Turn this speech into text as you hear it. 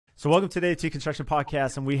So welcome today to Construction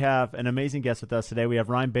Podcast, and we have an amazing guest with us today. We have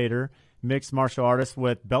Ryan Bader, mixed martial artist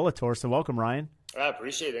with Bellator. So welcome, Ryan. I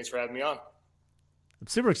appreciate it. Thanks for having me on. I'm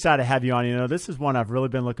super excited to have you on. You know, this is one I've really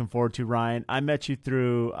been looking forward to, Ryan. I met you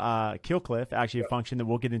through Killcliff, actually a function that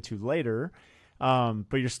we'll get into later.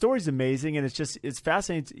 But your story's amazing, and it's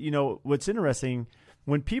fascinating. You know, what's interesting,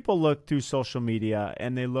 when people look through social media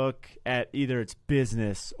and they look at either it's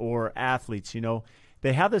business or athletes, you know,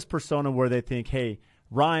 they have this persona where they think, hey,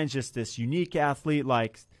 Ryan's just this unique athlete,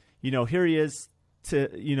 like, you know, here he is,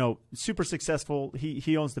 super successful.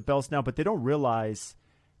 He owns the belts now, but they don't realize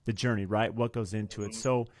the journey, right? What goes into it.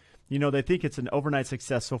 So, you know, they think it's an overnight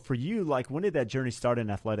success. So for you, like, when did that journey start in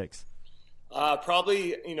athletics?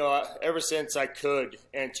 Probably, ever since I could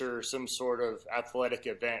enter some sort of athletic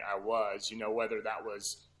event, I was, whether that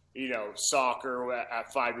was, soccer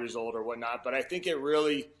at 5 years old or whatnot. But I think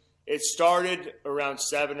it started around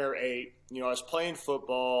 7 or 8. I was playing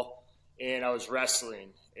football and I was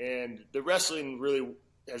wrestling. And the wrestling really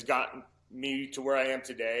has gotten me to where I am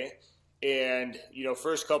today. And,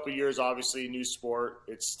 first couple of years, obviously, new sport,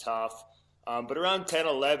 it's tough. But around 10,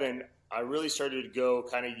 11, I really started to go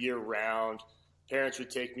kind of year round. Parents would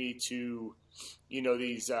take me to,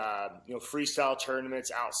 these, freestyle tournaments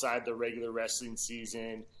outside the regular wrestling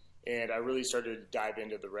season. And I really started to dive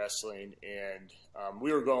into the wrestling. And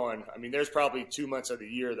we were going, there's probably 2 months of the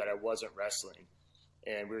year that I wasn't wrestling.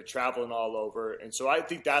 And we were traveling all over. And so I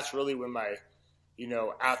think that's really when my,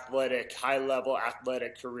 high-level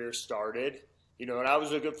athletic career started. And I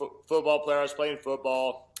was a good football player. I was playing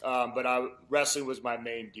football, but wrestling was my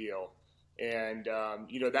main deal. And,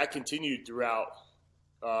 that continued throughout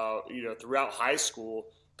high school,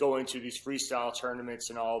 going to these freestyle tournaments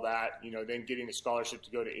and all that, then getting a scholarship to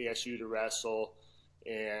go to ASU to wrestle,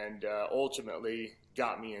 and ultimately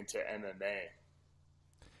got me into MMA.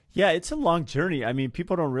 Yeah, it's a long journey.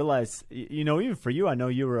 People don't realize, even for you, I know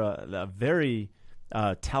you were a very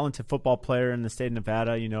talented football player in the state of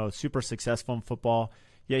Nevada, super successful in football.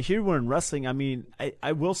 Yeah, here we're in wrestling.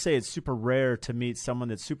 I will say it's super rare to meet someone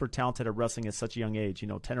that's super talented at wrestling at such a young age,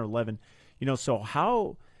 10 or 11. So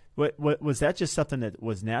how – what was that just something that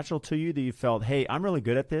was natural to you, that you felt, hey, I'm really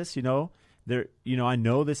good at this, I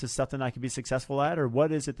know this is something I could be successful at? Or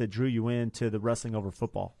what is it that drew you into the wrestling over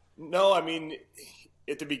football? No,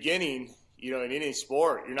 at the beginning, in any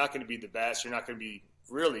sport, you're not going to be the best. You're not going to be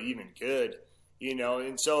really even good,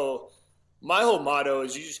 And so my whole motto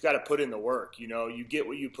is you just got to put in the work, you get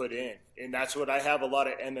what you put in. And that's what I have a lot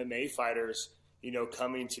of MMA fighters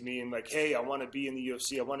coming to me and like, hey, I want to be in the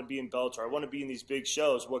UFC. I want to be in Bellator. I want to be in these big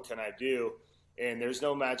shows. What can I do? And there's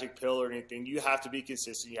no magic pill or anything. You have to be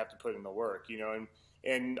consistent. You have to put in the work,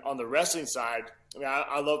 And on the wrestling side,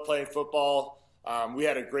 I love playing football. We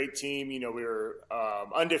had a great team. We were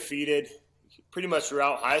undefeated pretty much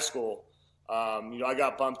throughout high school. I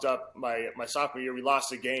got bumped up my sophomore year. We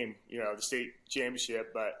lost a game, the state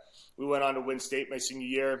championship, but we went on to win state my senior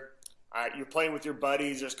year. You're playing with your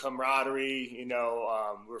buddies. There's camaraderie.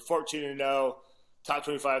 We're 14-0, top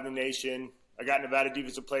 25 in the nation. I got Nevada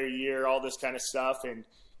Defensive Player of the Year, all this kind of stuff.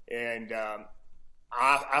 And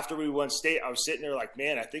after we won state, I was sitting there like,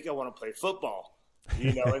 man, I think I want to play football.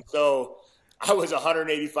 And so I was a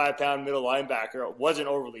 185-pound middle linebacker. It wasn't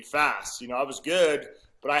overly fast. I was good,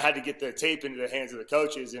 but I had to get the tape into the hands of the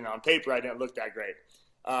coaches. And on paper, I didn't look that great.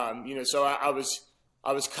 So I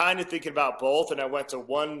was kind of thinking about both, and I went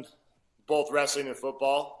to both wrestling and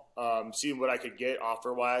football, seeing what I could get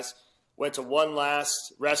offer-wise. Went to one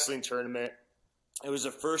last wrestling tournament. It was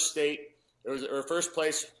the first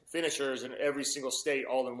place finishers in every single state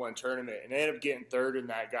all in one tournament. And I ended up getting third in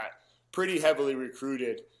that, got pretty heavily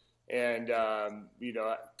recruited. And,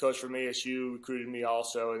 coach from ASU recruited me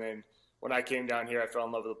also. And then when I came down here, I fell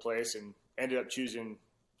in love with the place and ended up choosing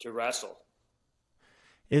to wrestle.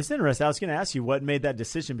 It's interesting. I was going to ask you what made that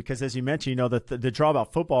decision, because as you mentioned, the draw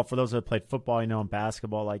about football, for those that played football, and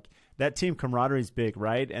basketball, like that team camaraderie is big,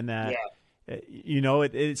 right? And that,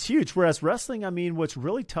 it's huge. Whereas wrestling, what's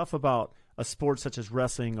really tough about a sport such as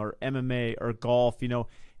wrestling or MMA or golf,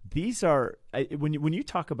 these are, when you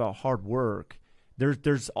talk about hard work,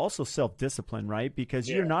 there's also self-discipline, right? Because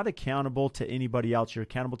you're not accountable to anybody else. You're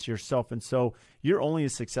accountable to yourself. And so you're only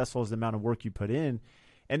as successful as the amount of work you put in.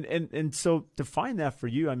 And so to find that for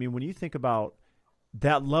you, when you think about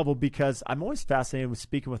that level, because I'm always fascinated with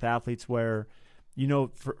speaking with athletes where,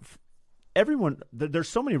 for everyone, there's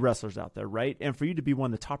so many wrestlers out there, right? And for you to be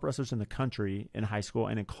one of the top wrestlers in the country in high school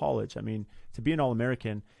and in college, to be an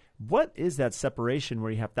All-American, what is that separation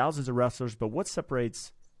where you have thousands of wrestlers, but what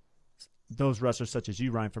separates those wrestlers such as you,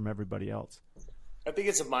 Ryan, from everybody else? I think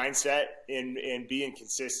it's a mindset and being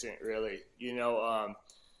consistent, really.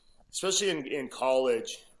 especially in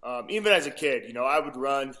college, even as a kid, you know, I would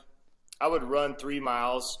run 3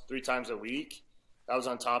 miles 3 times a week. That was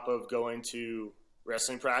on top of going to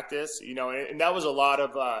wrestling practice, you know, and that was a lot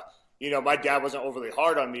of, you know, my dad wasn't overly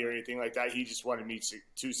hard on me or anything like that. He just wanted me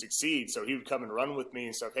to succeed. So he would come and run with me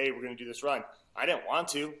and stuff. Hey, we're going to do this run. I didn't want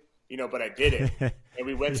to, you know, but I did it. And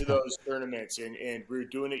we went to those tournaments and we were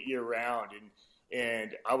doing it year round.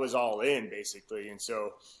 And I was all in basically. And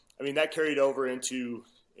so, I mean, that carried over into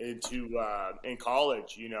in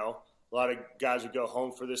college, you know. A lot of guys would go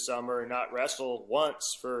home for the summer and not wrestle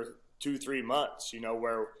once for 2-3 months, you know,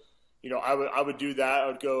 where, you know, I would do that. I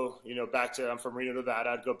would go, you know, I'm from Reno, Nevada.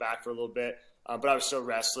 I'd go back for a little bit, but I was still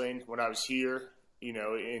wrestling. When I was here, you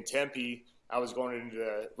know, in Tempe, I was going into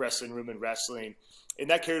the wrestling room and wrestling, and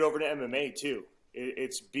that carried over to MMA too.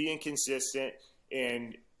 It's being consistent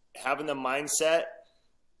and having the mindset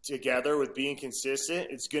together with being consistent.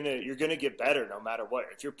 You're gonna get better no matter what.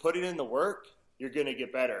 If you're putting in the work, you're gonna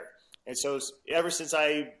get better. And so ever since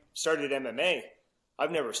I started MMA, I've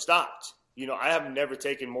never stopped. You know, I have never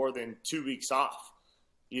taken more than 2 weeks off,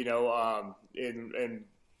 you know, and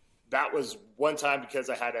that was one time because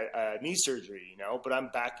I had a knee surgery, you know, but I'm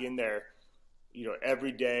back in there, you know,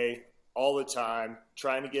 every day, all the time,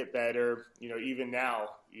 trying to get better, you know, even now,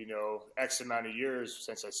 you know, X amount of years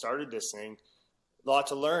since I started this thing, a lot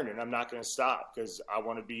to learn, and I'm not going to stop because I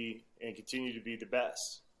want to be and continue to be the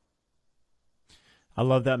best. I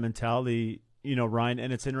love that mentality. You know, Ryan,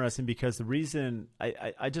 and it's interesting because the reason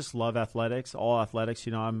I just love athletics, all athletics,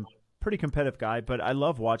 you know, I'm a pretty competitive guy, but I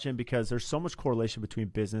love watching because there's so much correlation between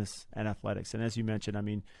business and athletics. And as you mentioned, I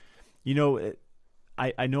mean, you know,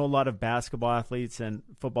 I know a lot of basketball athletes and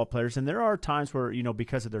football players, and there are times where, you know,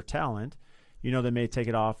 because of their talent, you know, they may take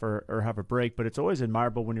it off or have a break, but it's always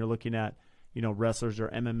admirable when you're looking at, you know, wrestlers or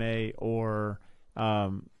MMA or,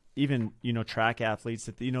 even, you know, track athletes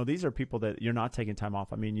that, you know, these are people that you're not taking time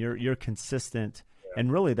off. I mean, you're consistent,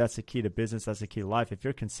 and really that's the key to business. That's the key to life. If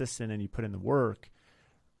you're consistent and you put in the work,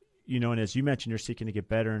 you know, and as you mentioned, you're seeking to get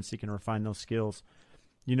better and seeking to refine those skills,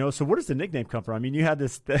 you know. So where does the nickname come from? I mean, you had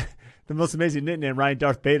the most amazing nickname, Ryan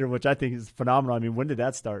Darth Bader, which I think is phenomenal. I mean, when did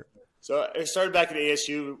that start? So it started back at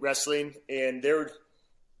ASU wrestling, and there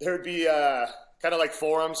would be kind of like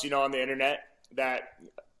forums, you know, on the internet that,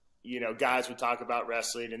 you know, guys would talk about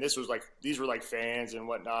wrestling, and these were like fans and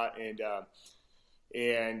whatnot.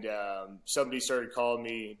 And somebody started calling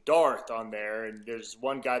me Darth on there. And there's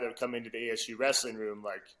one guy that would come into the ASU wrestling room,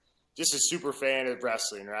 like just a super fan of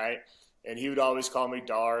wrestling. Right. And he would always call me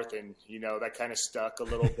Darth. And, you know, that kind of stuck a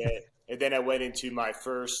little bit. And then I went into my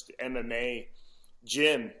first MMA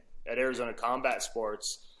gym at Arizona Combat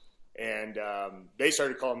Sports, and they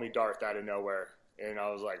started calling me Darth out of nowhere. And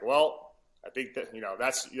I was like, well, I think that, you know,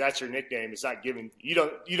 that's your nickname. It's not given. You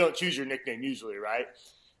don't choose your nickname usually, right?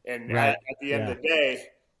 And right. At the end of the day,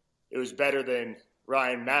 it was better than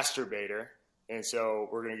Ryan Masturbator, and so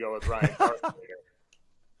we're going to go with Ryan Darth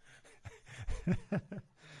Bader.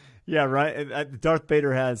 Yeah, right. Darth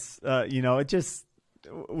Bader has, you know, it just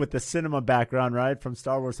with the cinema background, right, from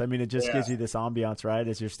Star Wars. I mean, it just gives you this ambiance, right,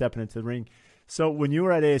 as you're stepping into the ring. So when you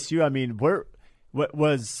were at ASU, I mean, what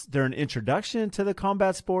was there an introduction to the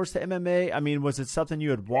combat sports, to MMA? I mean, was it something you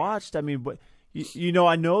had watched? I mean, you know,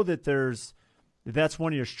 I know that that's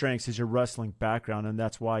one of your strengths is your wrestling background, and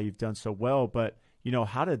that's why you've done so well. But, you know,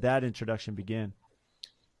 how did that introduction begin?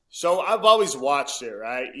 So I've always watched it,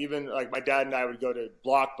 right? Even like my dad and I would go to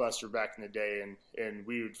Blockbuster back in the day, and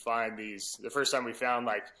we would find these. The first time we found,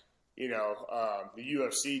 like, you know, the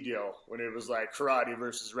UFC deal when it was like karate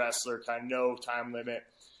versus wrestler, kind of no time limit.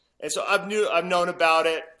 And so I've known about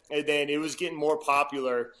it, and then it was getting more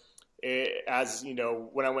popular as, you know,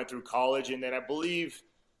 when I went through college. And then I believe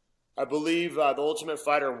the Ultimate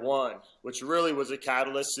Fighter 1, which really was a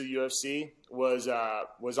catalyst to the UFC, was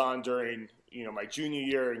on during, you know, my junior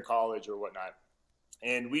year in college or whatnot.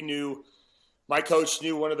 And my coach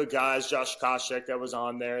knew one of the guys, Josh Koscheck, that was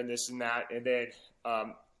on there and this and that. And then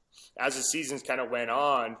as the seasons kind of went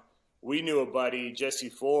on, we knew a buddy, Jesse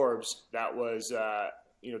Forbes, that was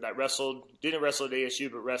you know, that didn't wrestle at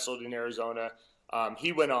ASU, but wrestled in Arizona.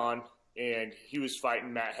 He went on and he was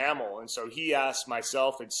fighting Matt Hamill. And so he asked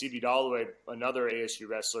myself and CB Dalloway, another ASU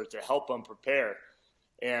wrestler, to help him prepare.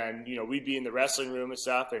 And, you know, we'd be in the wrestling room and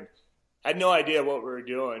stuff, and had no idea what we were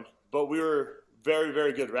doing, but we were very,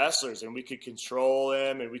 very good wrestlers, and we could control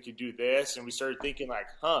him, and we could do this. And we started thinking like,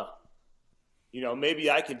 you know,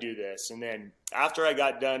 maybe I can do this. And then after I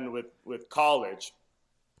got done with college,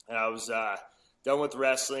 and I was done with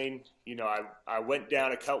wrestling, you know, I went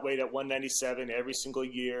down a cut weight at 197 every single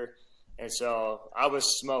year. And so I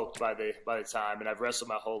was smoked by the time, and I've wrestled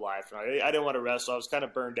my whole life. And I didn't want to wrestle. I was kind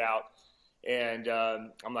of burned out. And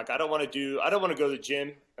I'm like, I don't want to go to the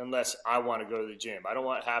gym unless I want to go to the gym. I don't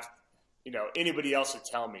want to have, anybody else to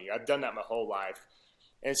tell me. I've done that my whole life.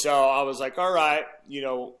 And so I was like, all right,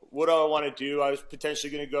 what do I want to do? I was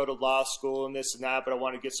potentially going to go to law school and this and that, but I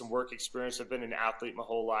want to get some work experience. I've been an athlete my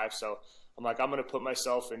whole life. So I'm like, I'm going to put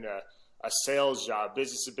myself in a sales job,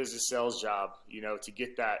 business-to-business sales job, to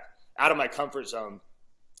get that out of my comfort zone.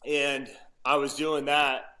 And I was doing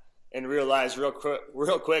that and realized real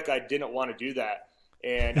quick I didn't want to do that.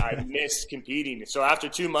 And I missed competing. So after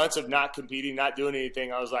 2 months of not competing, not doing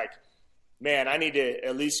anything, I was like, man, I need to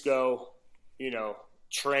at least go,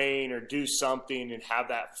 train or do something and have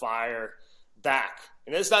that fire back.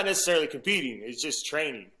 And it's not necessarily competing, it's just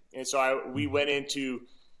training. And so we went into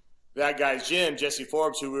that guy's gym, Jesse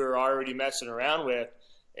Forbes, who we were already messing around with,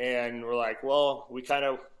 and we're like, well, we kind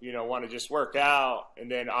of want to just work out.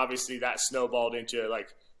 And then obviously that snowballed into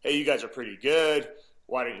like, hey, you guys are pretty good,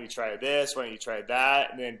 why don't you try this, why don't you try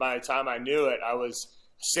that? And then by the time I knew it, I was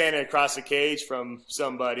standing across the cage from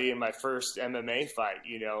somebody in my first MMA fight,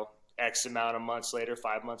 X amount of months later,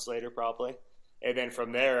 5 months later probably. And then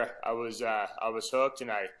from there I was hooked,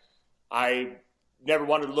 and I never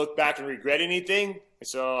wanted to look back and regret anything. And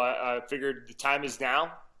so I figured the time is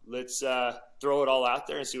now. Let's throw it all out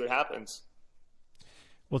there and see what happens.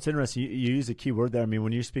 Well, it's interesting. You use a key word there. I mean,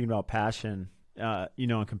 when you're speaking about passion, and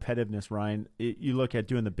competitiveness, Ryan, you look at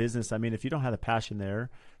doing the business. I mean, if you don't have the passion there,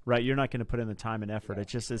 right, you're not going to put in the time and effort.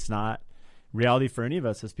 It's not reality for any of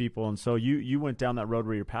us as people. And so you went down that road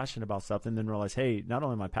where you're passionate about something, then realize, hey, not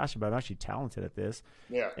only am I passionate, but I'm actually talented at this.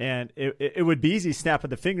 Yeah. And it would be easy snap of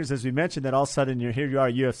the fingers, as we mentioned, that all of a sudden here you are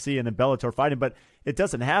at UFC and then Bellator fighting, but it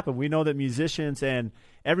doesn't happen. We know that musicians and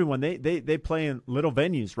everyone, they play in little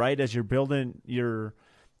venues, right, as you're building your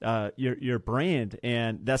brand.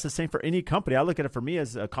 And that's the same for any company. I look at it for me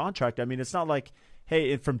as a contract. I mean, it's not like,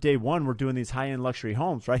 hey, from day one, we're doing these high-end luxury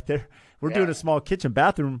homes, right? We're doing a small kitchen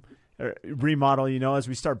bathroom remodel, as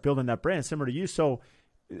we start building that brand, similar to you. So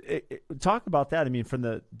talk about that. I mean, from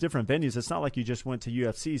the different venues, it's not like you just went to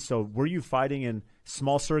UFC. So were you fighting in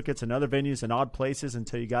small circuits and other venues and odd places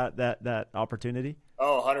until you got that opportunity?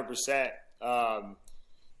 Oh, 100%.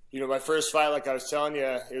 My first fight, like I was telling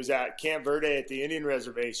you, it was at Camp Verde at the Indian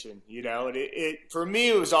Reservation, and it for me,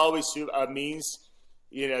 it was always a means,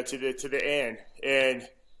 to the end. And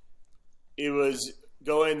it was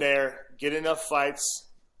go in there, get enough fights,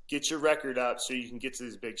 get your record up so you can get to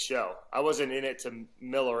this big show. I wasn't in it to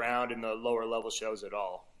mill around in the lower level shows at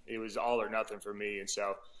all. It was all or nothing for me. And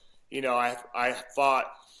so, I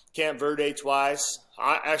fought Camp Verde twice.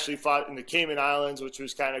 I actually fought in the Cayman Islands, which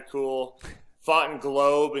was kind of cool. Fought in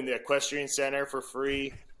Globe in the Equestrian Center for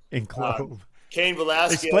free. In Globe. Cain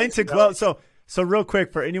Velasquez. Explain to Globe. So real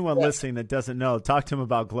quick, for anyone listening that doesn't know, talk to him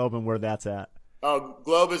about Globe and where that's at. Oh,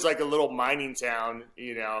 Globe is like a little mining town,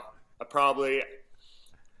 probably,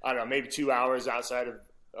 I don't know, maybe 2 hours outside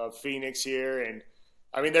of Phoenix here. And,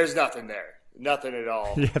 I mean, there's nothing there. Nothing at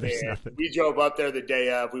all. Yeah, there's nothing. We drove up there the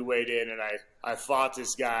day of. We weighed in, and I fought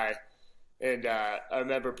this guy. And I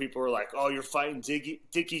remember people were like, "Oh, you're fighting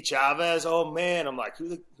Dicky Chavez? Oh man!" I'm like,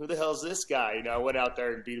 "Who the hell is this guy?" I went out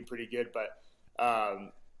there and beat him pretty good, but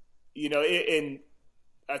probably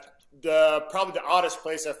the oddest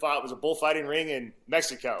place I fought was a bullfighting ring in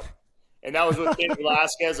Mexico, and that was with Cain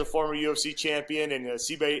Velasquez, a former UFC champion, and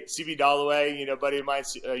CB Dalloway, buddy of mine,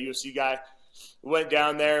 a UFC guy. We went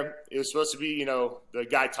down there. It was supposed to be, the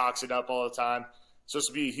guy talks it up all the time. Supposed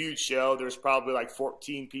to be a huge show. There's probably like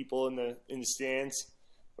 14 people in the stands.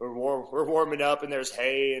 We're warming up, and there's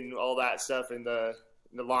hay and all that stuff in the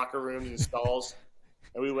locker rooms and stalls.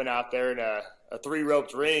 And we went out there in a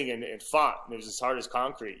 3-roped ring and fought. And it was as hard as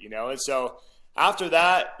concrete, And so after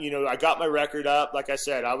that, I got my record up. Like I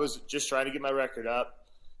said, I was just trying to get my record up.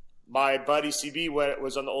 My buddy CB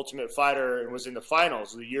was on the Ultimate Fighter and was in the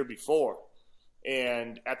finals the year before.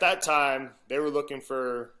 And at that time, they were looking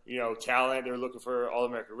for, talent. They were looking for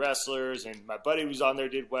All-American wrestlers. And my buddy was on there,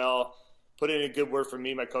 did well, put in a good word for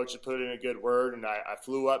me. My coach had put in a good word. And I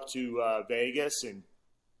flew up to Vegas, and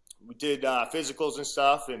we did physicals and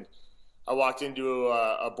stuff. And I walked into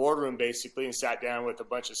a boardroom, basically, and sat down with a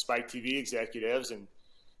bunch of Spike TV executives. And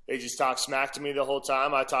they just talked smack to me the whole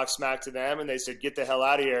time. I talked smack to them, and they said, "Get the hell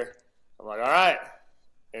out of here." I'm like, "All right."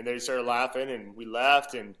 And they started laughing, and we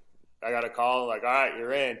left, and I got a call like, "All right,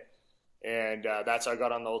 you're in." And that's how I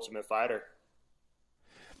got on the Ultimate Fighter.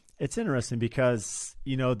 It's interesting because,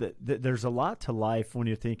 there's a lot to life when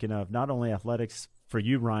you're thinking of not only athletics for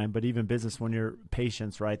you, Ryan, but even business when you're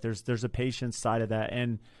patience, right? There's a patience side of that.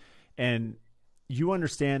 And you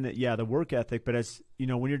understand that, yeah, the work ethic, but as you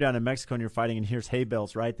know, when you're down in Mexico and you're fighting and here's hay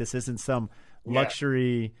bales, right? This isn't some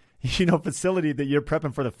luxury, facility that you're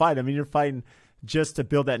prepping for the fight. I mean, you're fighting just to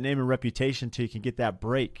build that name and reputation till you can get that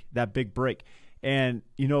break, that big break. And,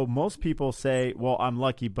 most people say, well, I'm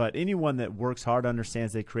lucky, but anyone that works hard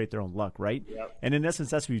understands they create their own luck, right? Yep. And in essence,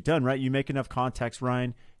 that's what you've done, right? You make enough contacts,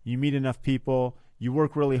 Ryan, you meet enough people, you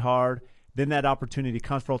work really hard, then that opportunity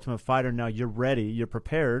comes for Ultimate Fighter. Now you're ready, you're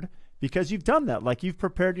prepared because you've done that. Like, you've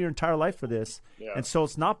prepared your entire life for this. Yeah. And so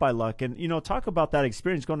it's not by luck. And, talk about that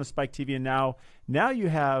experience going to Spike TV. And now you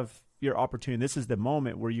have your opportunity. This is the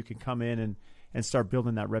moment where you can come in and start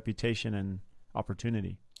building that reputation and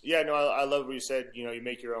opportunity. Yeah, no, I love what you said. You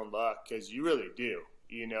make your own luck, because you really do.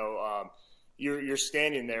 You're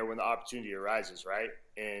standing there when the opportunity arises, right?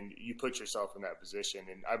 And you put yourself in that position.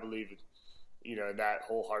 And I believe, in that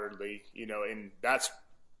wholeheartedly. And that's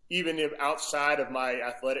even if outside of my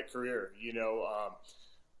athletic career.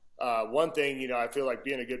 One thing, I feel like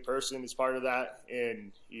being a good person is part of that,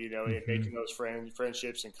 and and making those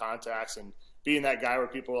friendships and contacts, and being that guy where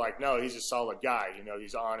people are like, no, he's a solid guy.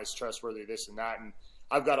 He's honest, trustworthy, this and that. And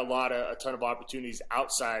I've got a ton of opportunities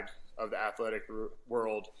outside of the athletic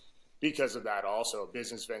world because of that, also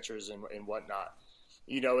business ventures and whatnot,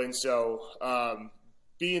 and so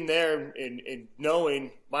being there and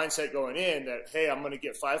knowing mindset going in that, hey, I'm going to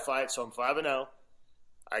get 5 fights, so I'm 5-0.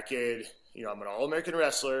 I could, I'm an All-American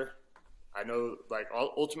wrestler. I know, like,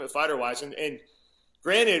 Ultimate Fighter wise, and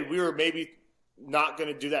granted, we were maybe not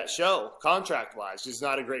going to do that show contract wise. It's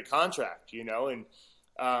not a great contract, and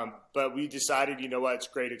but we decided, it's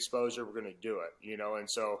great exposure. We're going to do it, and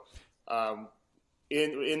so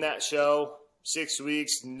in that show, 6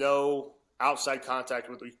 weeks, no outside contact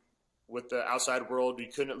with the outside world. We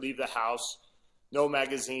couldn't leave the house, no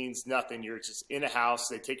magazines, nothing. You're just in a house.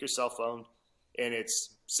 They take your cell phone, and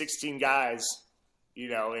it's 16 guys,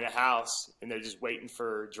 in a house, and they're just waiting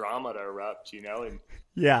for drama to erupt, and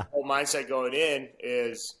yeah, the whole mindset going in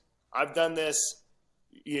is, I've done this,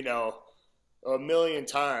 a million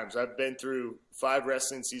times. I've been through 5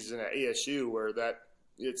 wrestling seasons at ASU where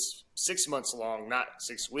it's 6 months long, not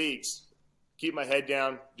 6 weeks. Keep my head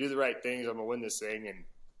down, do the right things. I'm gonna win this thing. And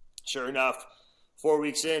sure enough, 4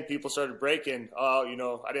 weeks in, people started breaking. Oh,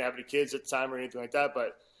 I didn't have any kids at the time or anything like that,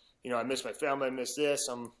 but I miss my family, I miss this.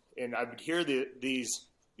 And I would hear these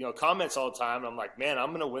comments all the time. And I'm like, man,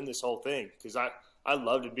 I'm gonna win this whole thing because I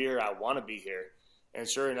love to be here. I want to be here. And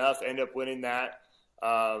sure enough, end up winning that.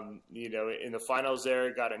 In the finals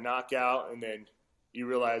there, got a knockout, and then you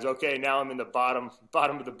realize, okay, now I'm in the bottom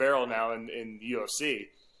of the barrel now in UFC,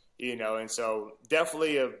 and so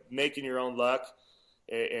definitely making your own luck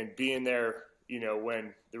and being there,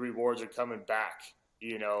 when the rewards are coming back,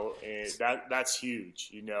 and that's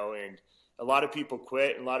huge, and a lot of people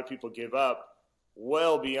quit and a lot of people give up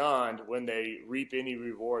well beyond when they reap any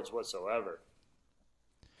rewards whatsoever.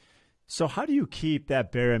 So how do you keep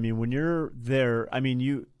that barrier? I mean, when you're there, I mean,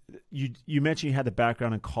 you mentioned you had the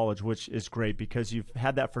background in college, which is great because you've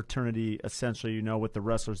had that fraternity essentially, with the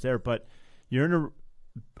wrestlers there, but you're in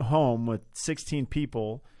a home with 16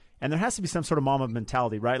 people and there has to be some sort of mama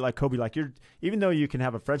mentality, right? Like Kobe, like even though you can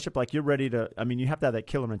have a friendship, like you're ready to, I mean, you have to have that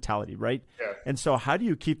killer mentality, right? Yeah. And so how do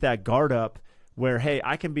you keep that guard up where, hey,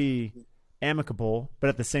 I can be amicable, but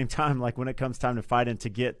at the same time, like when it comes time to fight and to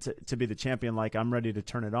get to be the champion, like I'm ready to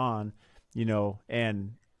turn it on,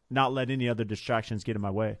 and not let any other distractions get in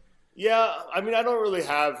my way. Yeah. I mean, I don't really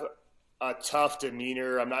have a tough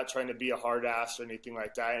demeanor. I'm not trying to be a hard ass or anything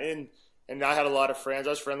like that. And I had a lot of friends.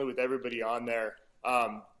 I was friendly with everybody on there.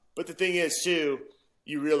 But the thing is too,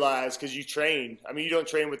 you realize, cause you train, I mean, you don't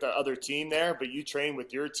train with the other team there, but you train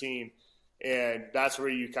with your team, and that's where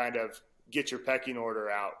you kind of get your pecking order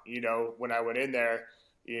out. When I went in there,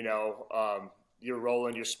 you're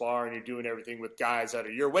rolling, you're sparring, you're doing everything with guys that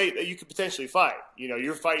are your weight that you could potentially fight.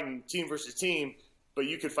 You're fighting team versus team, but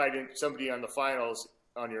you could fight somebody on the finals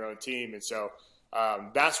on your own team. And so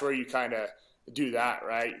that's where you kind of do that,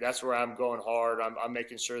 right? That's where I'm going hard. I'm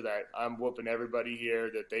making sure that I'm whooping everybody here,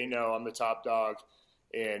 that they know I'm the top dog,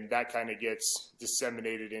 and that kind of gets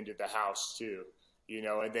disseminated into the house too.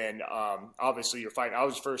 And then obviously you're fighting. I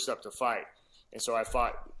was first up to fight, and so I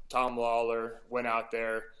fought Tom Lawler, went out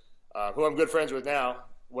there, who I'm good friends with now,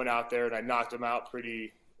 went out there and I knocked him out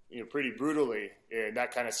pretty brutally, and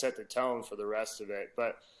that kind of set the tone for the rest of it.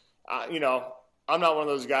 But I'm not one of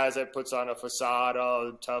those guys that puts on a facade,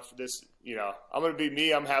 oh, tough, this, I'm going to be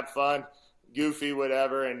me, I'm have fun, goofy,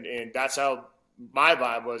 whatever, and that's how my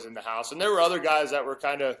vibe was in the house. And there were other guys that were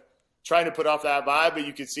kind of trying to put off that vibe, but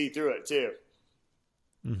you could see through it too.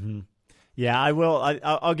 Mm-hmm. Yeah, I will.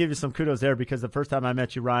 I'll give you some kudos there because the first time I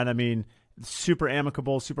met you, Ryan, I mean, super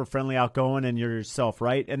amicable, super friendly, outgoing, and you're yourself,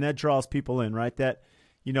 right? And that draws people in, right? That,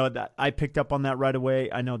 that I picked up on that right away.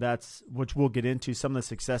 I know that's, which we'll get into, some of the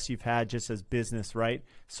success you've had just as business, right?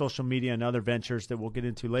 Social media and other ventures that we'll get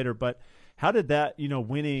into later. But how did that,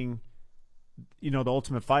 winning, the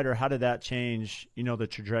Ultimate Fighter, how did that change,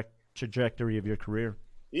 the trajectory of your career?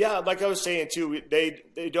 Yeah, like I was saying too, they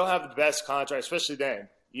don't have the best contract, especially then,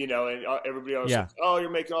 and everybody else, like, oh, you're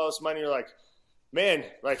making all this money. You're like, man,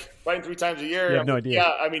 like fighting 3 times a year. You have no idea.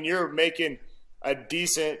 Yeah, I mean, you're making a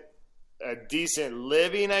decent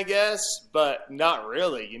living, I guess, but not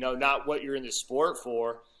really, not what you're in the sport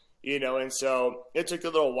for, and so it took a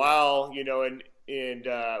little while, and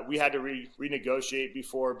we had to renegotiate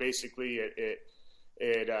before basically it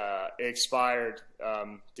expired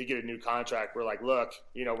to get a new contract. We're like, look,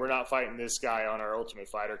 we're not fighting this guy on our Ultimate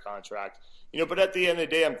Fighter contract, but at the end of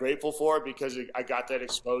the day, I'm grateful for it because I got that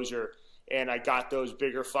exposure and I got those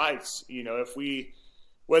bigger fights. If we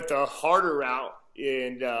went the harder route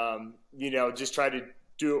and, just try to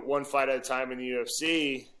do it one fight at a time in the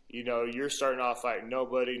UFC, you're starting off fighting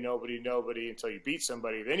nobody until you beat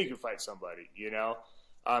somebody. Then you can fight somebody,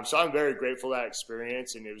 So I'm very grateful for that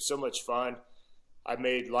experience, and it was so much fun. I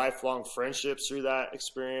made lifelong friendships through that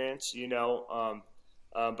experience,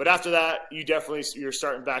 but after that, you're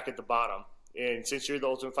starting back at the bottom. And since you're the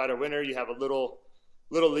Ultimate Fighter winner, you have a little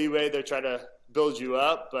leeway. They're trying to build you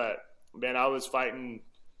up. But, man, I was fighting,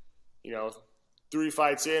 3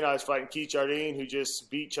 fights in, I was fighting Keith Jardine, who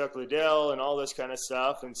just beat Chuck Liddell and all this kind of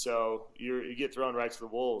stuff. And so you get thrown right to the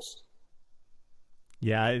wolves.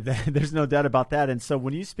 Yeah, there's no doubt about that. And so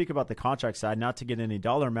when you speak about the contract side, not to get any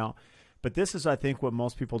dollar amount, but this is, I think, what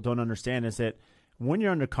most people don't understand is that when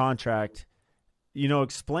you're under contract,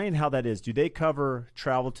 explain how that is. Do they cover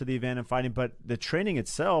travel to the event and fighting? But the training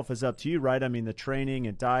itself is up to you, right? I mean, the training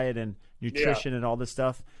and diet and nutrition and all this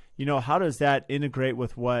stuff. How does that integrate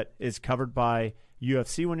with what is covered by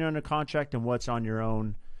UFC when you're under contract and what's on your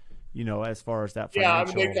own, as far as that financial? Yeah, I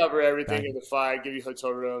mean, they cover everything in the fight, give you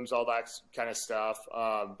hotel rooms, all that kind of stuff.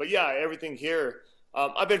 But, yeah, everything here.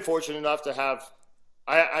 I've been fortunate enough to have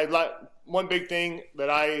I like one big thing that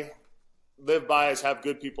I live by is have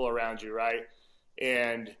good people around you, right?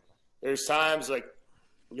 And there's times like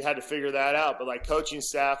we had to figure that out, but like coaching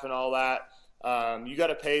staff and all that, you got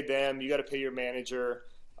to pay them, you got to pay your manager.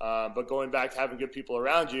 But going back to having good people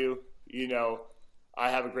around you, I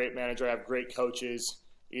have a great manager, I have great coaches,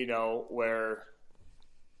 where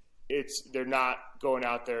they're not going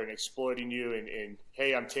out there and exploiting you and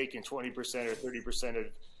hey, I'm taking 20% or 30%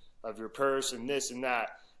 of your purse and this and that.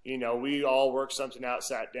 We all worked something out,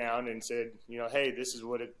 sat down and said, hey, this is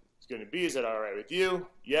what it's going to be. Is that all right with you?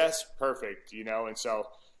 Yes. Perfect. And so,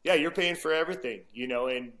 yeah, you're paying for everything,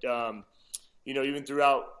 and, even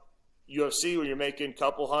throughout UFC when you're making a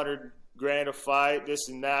couple $100,000 a fight, this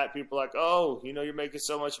and that, people are like, oh, you're making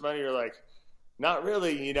so much money. You're like, not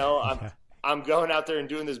really, I'm going out there and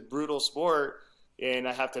doing this brutal sport and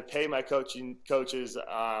I have to pay my coaches.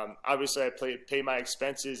 Obviously, I pay my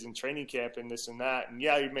expenses and training camp and this and that. And,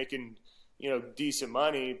 yeah, you're making, decent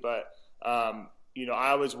money. But, I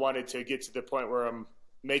always wanted to get to the point where I'm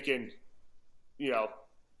making,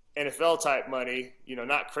 NFL-type money,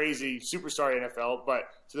 not crazy superstar NFL, but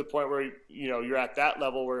to the point where, you're at that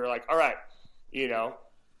level where you're like, all right,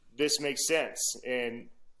 this makes sense. And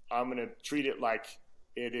I'm going to treat it like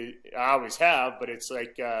it is. I always have, but it's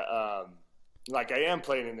like I am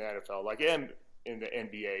playing in the NFL, like I am in the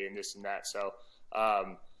NBA and this and that. So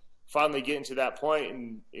finally getting to that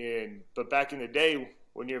point. But back in the day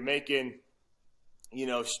when you're making,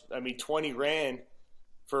 20 grand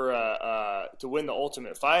for to win the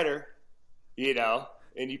Ultimate Fighter,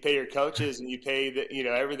 and you pay your coaches and you pay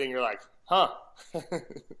everything, you're like, huh?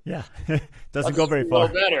 Yeah, doesn't go very far. A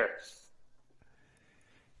little better.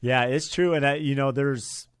 Yeah, it's true, and there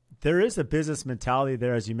is a business mentality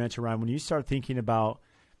there, as you mentioned, Ryan. When you start thinking about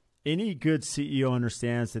any good CEO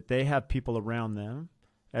understands that they have people around them,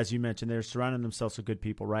 as you mentioned, they're surrounding themselves with good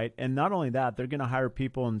people, right? And not only that, they're going to hire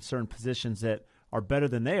people in certain positions that are better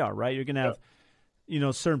than they are, right? You're going to have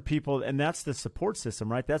certain people, and that's the support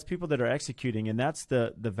system, right? That's people that are executing, and that's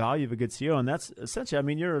the value of a good CEO. And that's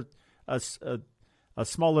essentially, you're a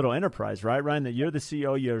small little enterprise, right, Ryan? That you're the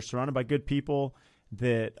CEO, you're surrounded by good people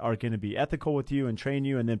that are going to be ethical with you and train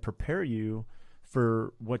you and then prepare you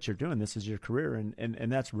for what you're doing. This is your career,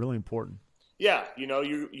 and that's really important. Yeah,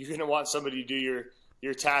 you're going to want somebody to do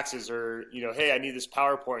your taxes or, hey, I need this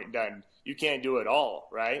PowerPoint done. You can't do it all,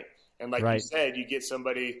 right? And like you said, you get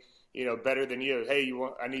somebody – better than you. Hey,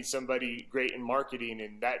 I need somebody great in marketing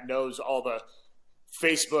and that knows all the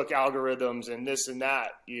Facebook algorithms and this and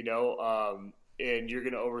that, and you're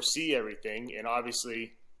going to oversee everything. And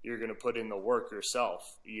obviously you're going to put in the work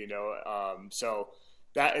yourself, so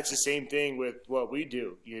that it's the same thing with what we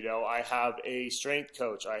do. I have a strength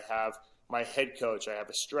coach. I have my head coach. I have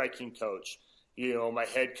a striking coach. My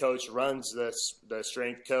head coach runs the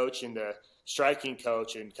strength coach and the striking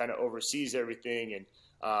coach and kind of oversees everything. And,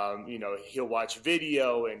 he'll watch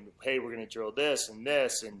video and, hey, we're going to drill this and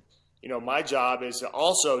this. And, my job is to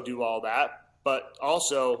also do all that, but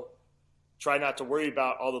also try not to worry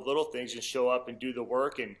about all the little things and show up and do the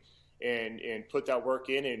work and put that work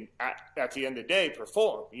in, and at the end of the day,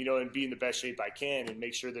 perform, and be in the best shape I can, and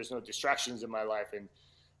make sure there's no distractions in my life, and,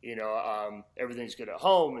 everything's good at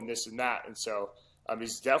home and this and that. And so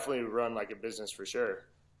it's definitely run like a business for sure.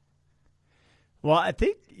 Well, I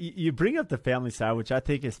think you bring up the family side, which I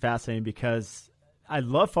think is fascinating, because I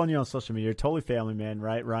love following you on social media. You're a totally family man,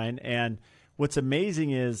 right, Ryan? And what's amazing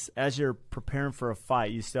is, as you're preparing for a fight,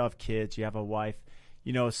 you still have kids, you have a wife,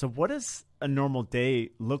 so what does a normal day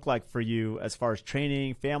look like for you as far as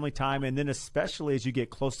training, family time, and then especially as you get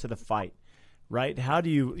close to the fight, right? How do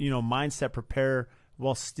you, mindset prepare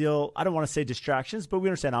while still, I don't want to say distractions, but we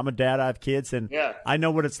understand I'm a dad, I have kids, and I know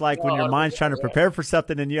what it's like when your mind's trying to prepare for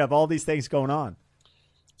something and you have all these things going on.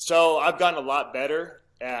 So I've gotten a lot better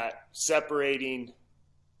at separating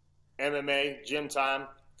MMA, gym time,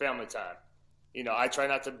 family time. I try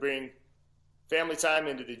not to bring family time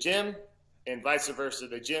into the gym, and vice versa,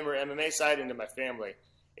 the gym or MMA side into my family.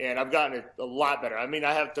 And I've gotten a lot better. I mean,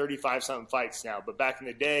 I have 35-something fights now, but back in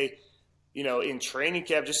the day, in training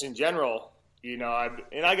camp, just in general, it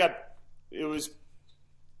was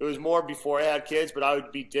more before I had kids, but I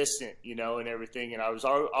would be distant, and everything. And I was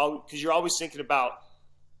all, because you're always thinking about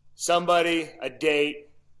somebody, a date,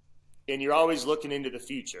 and you're always looking into the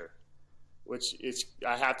future, which is,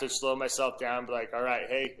 I have to slow myself down and be like, all right,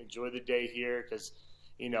 hey, enjoy the day here, because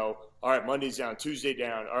all right, Monday's down, Tuesday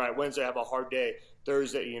down. All right, Wednesday I have a hard day,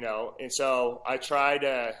 Thursday, and so I've tried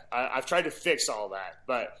to fix all that.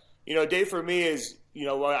 But, a day for me is,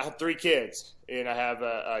 I have 3 kids, and I have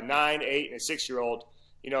a 9, 8, and a 6-year-old.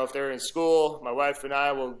 If they're in school, my wife and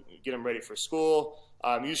I will get them ready for school.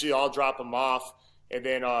 Usually I'll drop them off, and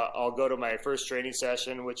then I'll go to my first training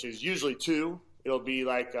session, which is usually 2. It'll be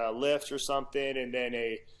like a lift or something, and then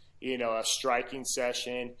a striking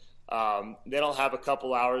session. Then I'll have a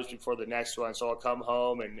couple hours before the next one. So I'll come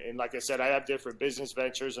home and like I said, I have different business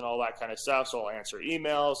ventures and all that kind of stuff. So I'll answer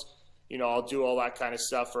emails, I'll do all that kind of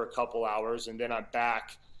stuff for a couple hours. And then I'm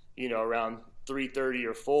back, around 3:30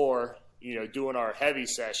 or 4, doing our heavy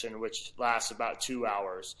session, which lasts about 2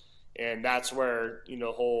 hours. And that's where,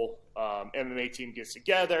 the whole MMA team gets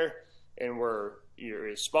together, and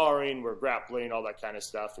you're sparring, we're grappling, all that kind of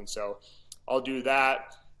stuff. And so I'll do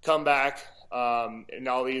that, come back, and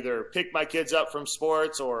I'll either pick my kids up from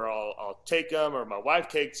sports, or I'll take them, or my wife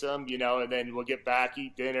takes them, and then we'll get back,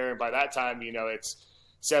 eat dinner. And by that time, it's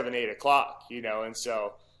 7, 8 o'clock, and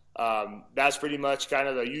so that's pretty much kind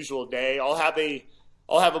of the usual day. I'll have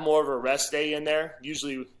a more of a rest day in there,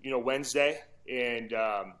 usually, Wednesday. And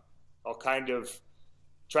I'll kind of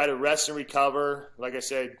try to rest and recover. Like I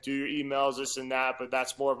said, do your emails, this and that, but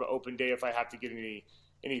that's more of an open day if I have to get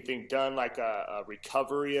anything done, like a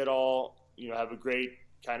recovery at all. Have a great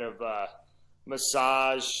kind of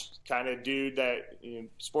massage kind of dude that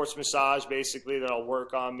sports massage basically that'll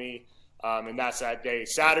work on me, and that's that day.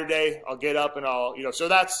 Saturday I'll get up and I'll so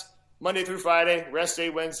that's Monday through Friday, rest day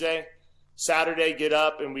Wednesday. Saturday get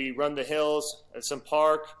up and we run the hills at some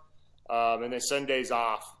park, and then Sunday's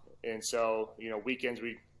off. And so weekends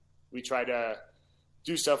we try to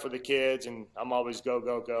do stuff with the kids, and I'm always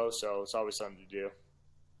go, so it's always something to do.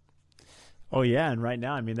 Oh, yeah, and right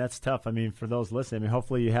now, that's tough. For those listening,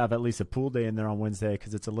 hopefully you have at least a pool day in there on Wednesday,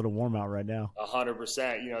 because it's a little warm out right now. 100%.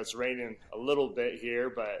 It's raining a little bit here,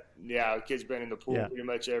 but, yeah, the kids been in the pool pretty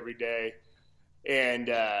much every day. And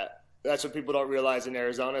that's what people don't realize in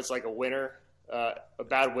Arizona. It's like a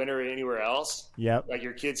bad winter anywhere else. Yep. Like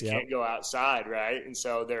your kids can't go outside, right? And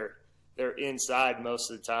so they're inside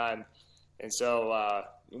most of the time. And so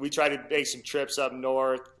we try to make some trips up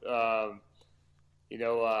north.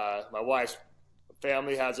 My wife's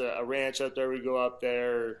family has a ranch up there. We go up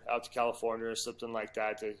there, out to California or something like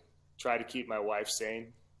that, to try to keep my wife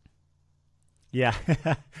sane. Yeah,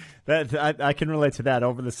 I can relate to that.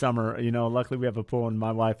 Over the summer, luckily we have a pool, and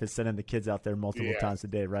my wife is sending the kids out there multiple times a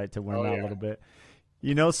day, right, to wear them out a little bit.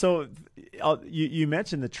 So you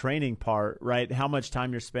mentioned the training part, right? How much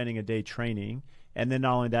time you're spending a day training. And then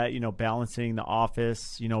not only that, balancing the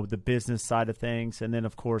office, the business side of things, and then,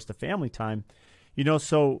 of course, the family time.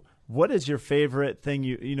 So what is your favorite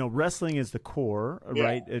thing? Wrestling is the core,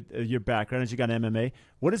 right? Your background is you got MMA.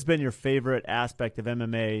 What has been your favorite aspect of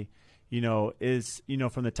MMA?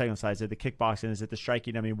 From the technical side, is it the kickboxing? Is it the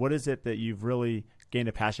striking? I mean, what is it that you've really gained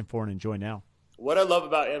a passion for and enjoy now? What I love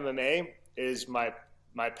about MMA is my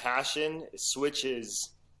passion switches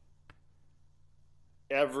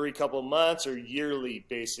every couple of months or yearly,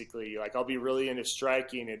 basically. Like I'll be really into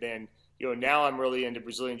striking, and then now I'm really into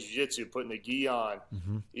Brazilian Jiu-Jitsu, putting the gi on,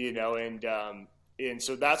 and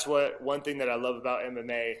so that's one thing that I love about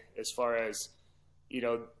MMA as far as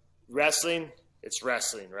wrestling. It's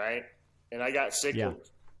wrestling, right? And I got sick of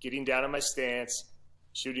getting down in my stance,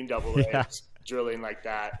 shooting double legs, drilling like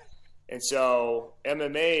that. And so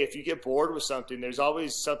MMA, if you get bored with something, there's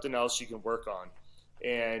always something else you can work on.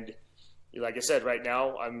 And like I said, right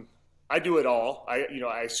now I do it all.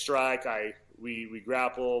 I strike, we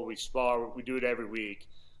grapple, we spar, we do it every week.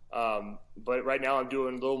 But right now I'm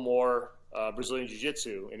doing a little more Brazilian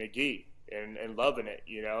Jiu-Jitsu in a gi and loving it,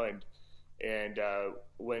 and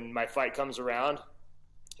when my fight comes around,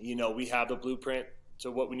 we have the blueprint to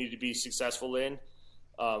what we need to be successful in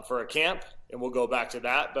for a camp, and we'll go back to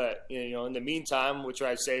that. But, in the meantime, which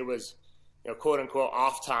I say was, quote unquote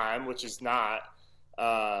off time, which is not,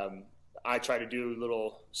 I try to do a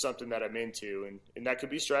little something that I'm into, and that could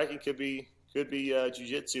be striking, could be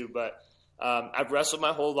jiu-jitsu, but I've wrestled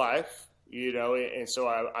my whole life, and so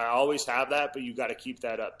I always have that, but you got to keep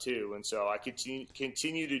that up too. And so I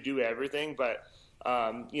continue to do everything, but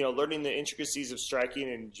learning the intricacies of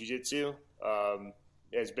striking and jiu-jitsu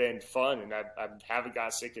has been fun, and I haven't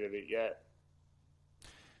got sick of it yet.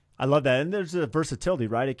 I love that. And there's a versatility,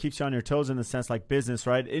 right? It keeps you on your toes in the sense like business,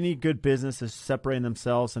 right? Any good business is separating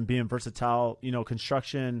themselves and being versatile.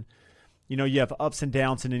 Construction, you have ups and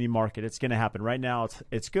downs in any market. It's going to happen. Right now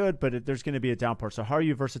it's good, but there's going to be a downpour. So how are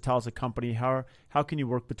you versatile as a company? How can you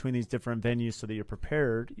work between these different venues so that you're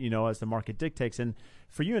prepared, as the market dictates? And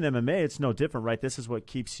for you in MMA, it's no different, right? This is what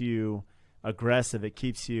keeps you aggressive. It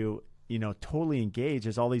keeps you, totally engaged.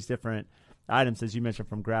 There's all these different items, as you mentioned,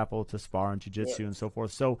 from grapple to spar and jiu-jitsu and so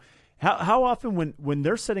forth. So how often when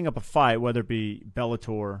they're setting up a fight, whether it be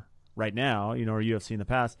Bellator right now, or UFC in the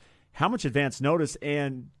past, how much advance notice,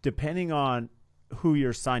 and depending on who you're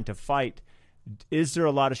assigned to fight, is there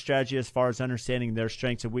a lot of strategy as far as understanding their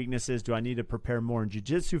strengths and weaknesses? Do I need to prepare more in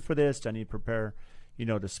jiu-jitsu for this? Do I need to prepare,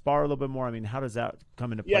 to spar a little bit more? I mean, how does that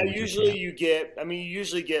come into play? Yeah, usually you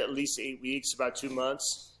usually get at least 8 weeks, about 2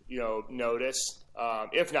 months, notice,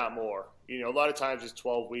 if not more. A lot of times it's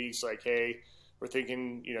 12 weeks, like, hey, we're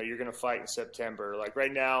thinking, you're going to fight in September. Like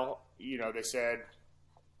right now, they said,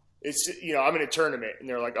 it's, I'm in a tournament, and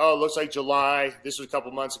they're like, oh, it looks like July. This was a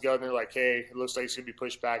couple months ago, and they're like, hey, it looks like it's going to be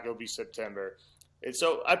pushed back. It'll be September. And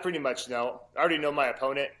so I pretty much know. I already know my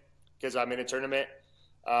opponent because I'm in a tournament.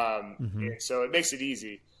 And so it makes it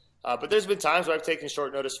easy. But there's been times where I've taken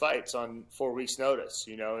short notice fights on 4 weeks notice,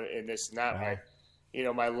 and this and that. Wow.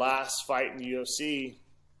 Like, my last fight in the UFC,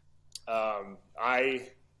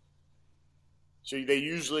 so they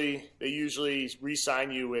usually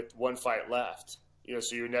re-sign you with one fight left.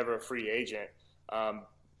 So you're never a free agent.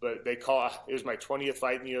 But it was my 20th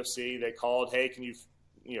fight in the UFC. They called, hey, can you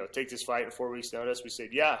take this fight in 4 weeks notice? We said,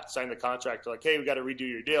 yeah, sign the contract. They're like, hey, we got to redo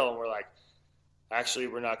your deal. And we're like, actually,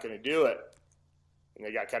 we're not going to do it. And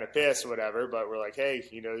they got kind of pissed or whatever, but we're like, hey,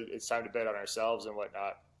 it's time to bet on ourselves and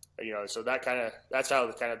whatnot. So that's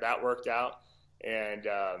how that worked out. And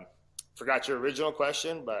forgot your original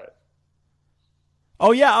question, but.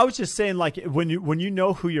 Oh yeah, I was just saying, like, when you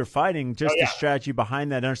know who you're fighting, just the strategy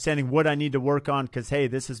behind that, understanding what I need to work on, because hey,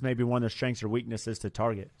 this is maybe one of their strengths or weaknesses to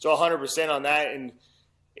target. So 100% on that,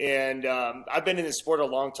 and I've been in this sport a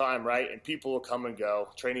long time, right? And people will come and go,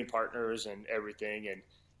 training partners and everything. And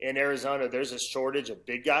in Arizona, there's a shortage of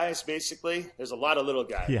big guys. Basically, there's a lot of little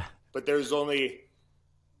guys, but there's only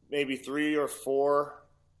maybe 3 or 4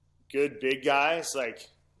 good big guys, like.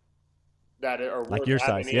 That are like your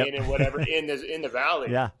size, and whatever in the valley.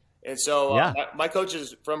 Yeah. And so my coach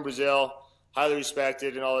is from Brazil, highly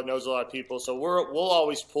respected, and all that, knows a lot of people. So we'll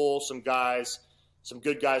always pull some guys, some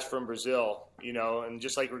good guys from Brazil, and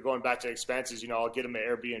just like we're going back to expenses, I'll get them an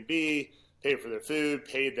Airbnb, pay for their food,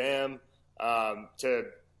 pay them to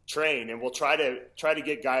train, and we'll try to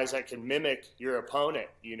get guys that can mimic your opponent,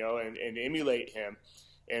 and emulate him,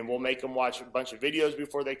 and we'll make them watch a bunch of videos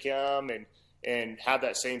before they come and have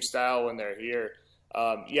that same style when they're here.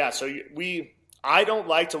 So I don't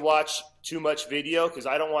like to watch too much video because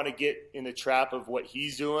I don't want to get in the trap of what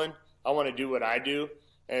he's doing. I want to do what I do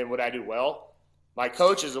and what I do well. My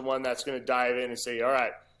coach is the one that's going to dive in and say, all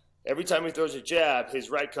right, every time he throws a jab,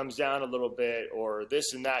 his right comes down a little bit, or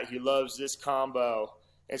this and that. He loves this combo.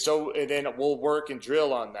 And then we'll work and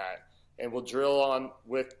drill on that. And we'll drill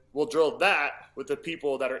that with the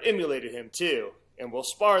people that are emulating him too. And we'll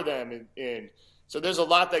spar them. And so there's a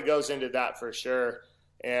lot that goes into that for sure.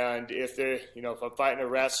 And if I'm fighting a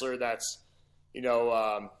wrestler that's,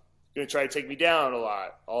 going to try to take me down a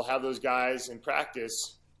lot, I'll have those guys in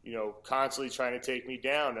practice, constantly trying to take me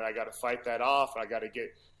down. And I got to fight that off. I got to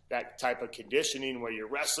get that type of conditioning where you're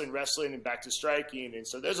wrestling and back to striking. And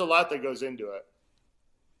so there's a lot that goes into it.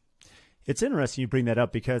 It's interesting you bring that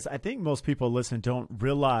up because I think most people listening don't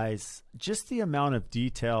realize just the amount of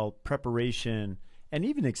detail, preparation, and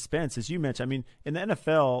even expense, as you mentioned. I mean, in the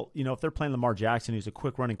NFL, if they're playing Lamar Jackson, who's a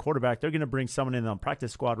quick running quarterback, they're going to bring someone in on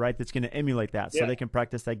practice squad, right, that's going to emulate that so they can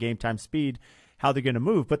practice that game time speed, how they're going to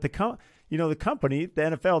move. But the company, the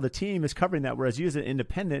NFL, the team is covering that, whereas you as an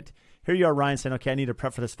independent, here you are, Ryan, saying, okay, I need to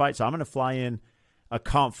prep for this fight, so I'm going to fly in a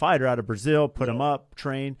comp fighter out of Brazil, put him up,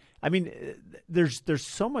 train. I mean, there's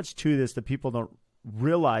so much to this that people don't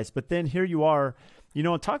realize. But then here you are,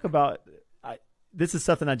 and talk about this is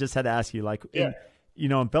something I just had to ask you. Like, in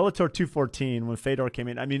Bellator 214, when Fedor came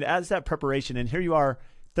in, I mean, as that preparation, and here you are,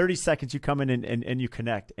 30 seconds, you come in and you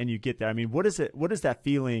connect and you get there. I mean, what is that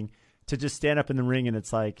feeling to just stand up in the ring and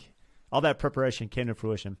it's like all that preparation came to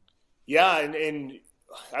fruition? Yeah, and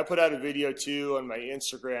I put out a video too on my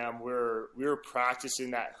Instagram where we were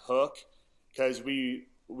practicing that hook because we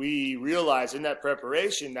realized in that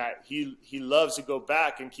preparation that he loves to go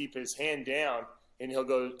back and keep his hand down, and he'll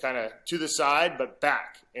go kind of to the side but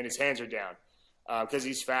back, and his hands are down because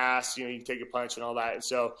he's fast. He can take a punch and all that. And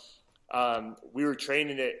so we were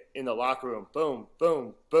training it in the locker room, boom,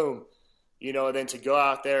 boom, boom, and then to go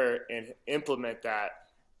out there and implement that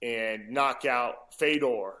and knock out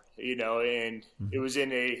Fedor. And it was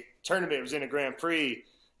in a tournament. It was in a Grand Prix.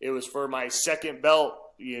 It was for my second belt,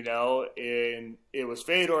 and it was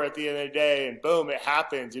Fedor at the end of the day, and boom, it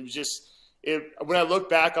happens. It was just when I look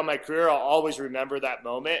back on my career, I'll always remember that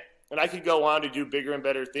moment. And I could go on to do bigger and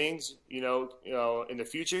better things, in the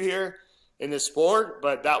future here in the sport,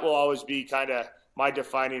 but that will always be kind of my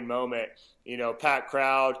defining moment. Packed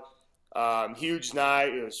crowd. Huge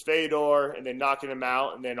night. It was Fedor, and then knocking him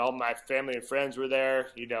out, and then all my family and friends were there.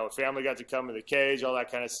 Family got to come to the cage, all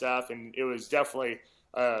that kind of stuff, and it was definitely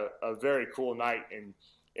a very cool night.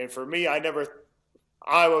 And for me, I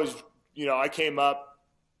came up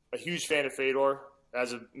a huge fan of Fedor,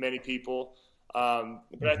 as of many people.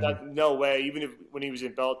 But I thought, no way, even when he was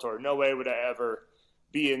in Bellator, no way would I ever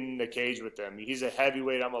be in the cage with him. He's a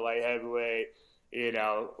heavyweight, I'm a light heavyweight.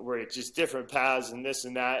 We're just different paths and this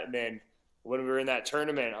and that. And then when we were in that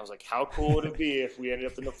tournament, I was like, how cool would it be if we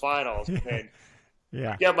ended up in the finals? And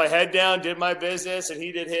got my head down, did my business, and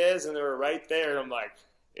he did his, and they were right there. I'm like,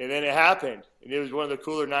 and then it happened. And it was one of the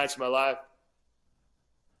cooler nights of my life.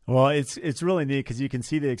 Well, it's really neat because you can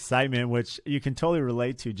see the excitement, which you can totally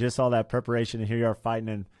relate to, just all that preparation. And here you are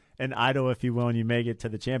fighting an idol, if you will, and you make it to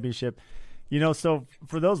the championship. So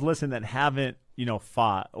for those listening that haven't,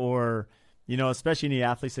 fought or – especially any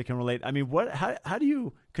athletes that can relate. I mean, how do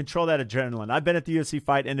you control that adrenaline? I've been at the UFC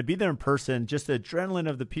fight, and to be there in person, just the adrenaline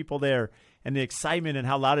of the people there and the excitement and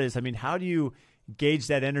how loud it is. I mean, how do you gauge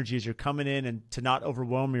that energy as you're coming in and to not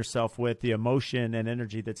overwhelm yourself with the emotion and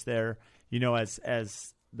energy that's there,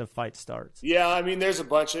 as the fight starts? Yeah, I mean, there's a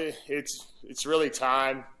bunch of it's really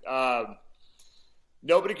time.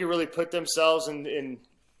 Nobody can really put themselves in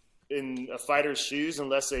a fighter's shoes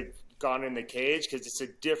unless they've gone in the cage, because it's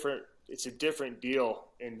a different deal,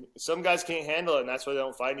 and some guys can't handle it, and that's why they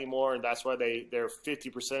don't fight anymore, and that's why they're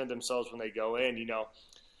 50% of themselves when they go in.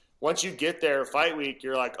 Once you get there fight week,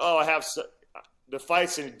 you're like, oh, the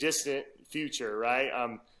fight's in a distant future, right?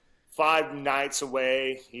 I'm 5 nights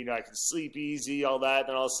away, I can sleep easy, all that.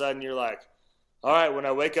 Then all of a sudden you're like, all right, when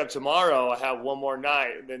I wake up tomorrow, I have one more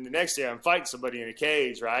night. And then the next day I'm fighting somebody in a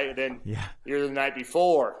cage, right? And then you're the night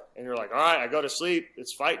before, and you're like, all right, I go to sleep,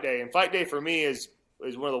 it's fight day. And fight day for me is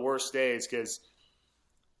one of the worst days because,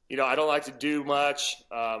 I don't like to do much.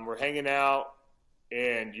 We're hanging out,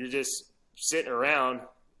 and you're just sitting around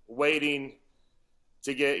waiting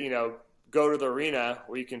to get, go to the arena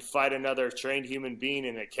where you can fight another trained human being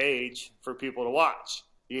in a cage for people to watch,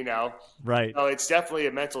 Right. So it's definitely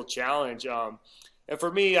a mental challenge. And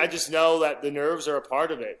for me, I just know that the nerves are a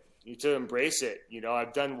part of it. You need to embrace it.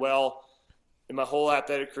 I've done well in my whole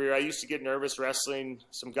athletic career. I used to get nervous wrestling.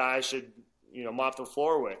 Some guys should – mop the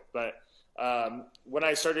floor with. But when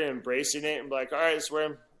I started embracing it and be like, all right, this is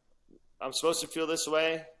where I'm supposed to feel this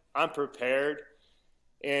way, I'm prepared.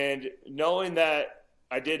 And knowing that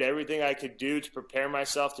I did everything I could do to prepare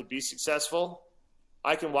myself to be successful,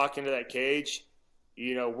 I can walk into that cage,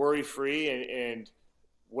 worry-free, and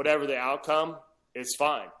whatever the outcome, it's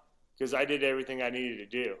fine because I did everything I needed to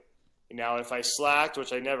do. Now, if I slacked,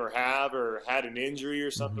 which I never have, or had an injury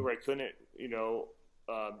or something where I couldn't,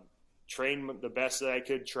 train the best that I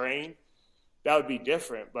could train, that would be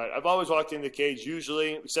different. But I've always walked in the cage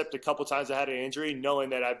usually, except a couple times I had an injury, knowing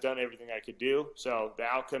that I've done everything I could do. So the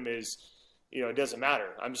outcome is, it doesn't matter.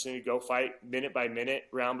 I'm just going to go fight minute by minute,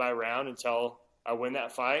 round by round until I win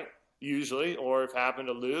that fight, usually, or if I happen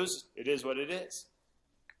to lose, it is what it is.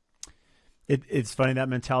 It's funny, that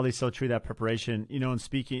mentality is so true, that preparation, in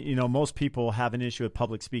speaking, most people have an issue with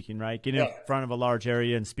public speaking, right? Getting in front of a large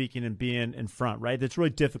area and speaking and being in front, right? That's really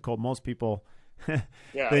difficult. Most people, the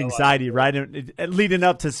anxiety, right? And leading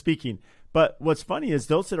up to speaking. But what's funny is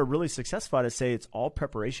those that are really successful at it say it's all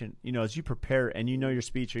preparation. As you prepare and your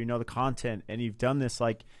speech or the content and you've done this,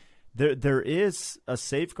 like there is a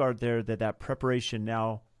safeguard there that preparation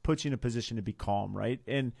now puts you in a position to be calm, right?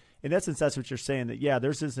 And in essence, that's what you're saying, that,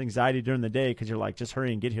 there's this anxiety during the day because you're like, just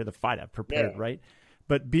hurry and get here to fight. I've prepared, right?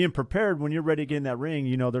 But being prepared when you're ready to get in that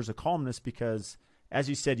ring, there's a calmness because, as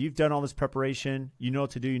you said, you've done all this preparation. You know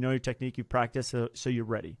what to do. You know your technique. You practice, so you're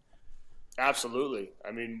ready. Absolutely. I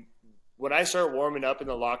mean, when I start warming up in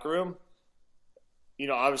the locker room,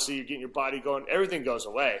 obviously you're getting your body going. Everything goes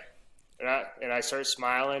away. And I start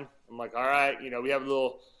smiling. I'm like, all right, we have a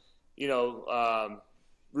little,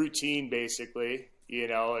 routine basically.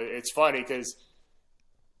 It's funny because,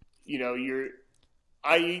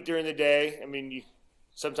 I eat during the day. I mean,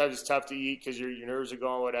 sometimes it's tough to eat because your nerves are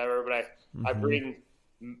going, whatever. But I bring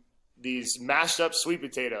these mashed up sweet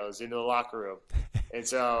potatoes into the locker room. And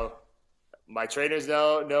so my trainers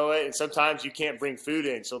know it. And sometimes you can't bring food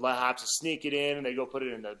in. So I have to sneak it in and they go put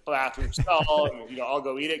it in the bathroom stall and, I'll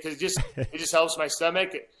go eat it because it just helps my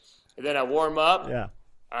stomach. And then I warm up. Yeah.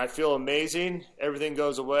 I feel amazing. Everything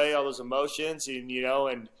goes away, all those emotions,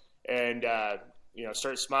 and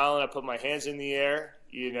start smiling. I put my hands in the air,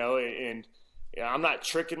 and I'm not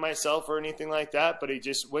tricking myself or anything like that. But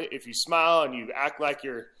if you smile and you act like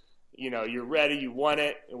you're ready, you want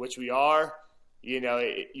it, which we are,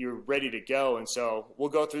 you're ready to go. And so we'll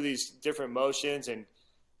go through these different motions, and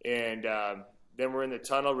then we're in the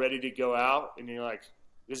tunnel, ready to go out, and you're like,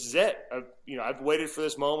 this is it. I've waited for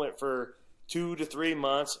this moment for 2 to 3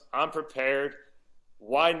 months. I'm prepared.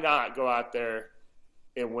 Why not go out there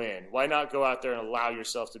and win? Why not go out there and allow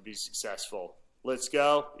yourself to be successful? Let's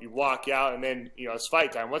go. You walk out, and then, it's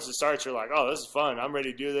fight time. Once it starts, you're like, oh, this is fun. I'm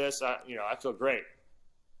ready to do this. I feel great.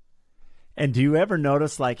 And do you ever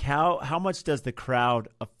notice, like, how much does the crowd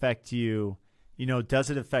affect you? Does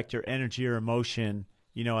it affect your energy or emotion,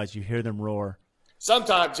 as you hear them roar?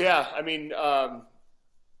 Sometimes, yeah. I mean,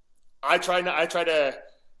 I try to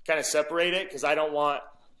kind of separate it because I don't want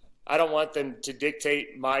them to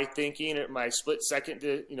dictate my thinking or my split second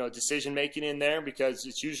decision making in there, because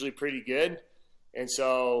it's usually pretty good. And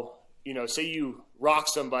so say you rock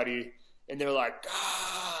somebody and they're like,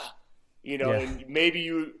 and maybe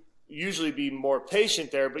you usually be more patient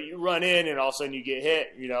there, but you run in and all of a sudden you get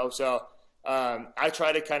hit, so I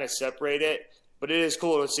try to kind of separate it. But it is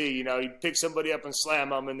cool to see, you pick somebody up and slam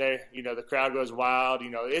them and they, the crowd goes wild,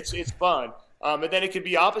 it's fun. And then it could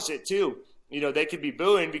be opposite too. They could be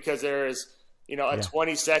booing because there is, a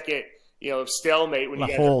 20-second, stalemate when you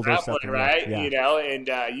guys are grappling, right? Yeah.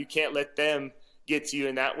 And you can't let them get to you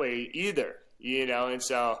in that way either, And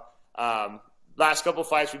so last couple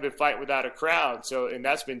fights we've been fighting without a crowd, and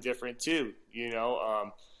that's been different too,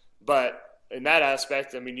 But in that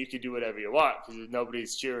aspect, I mean, you could do whatever you want because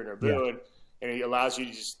nobody's cheering or booing, and it allows you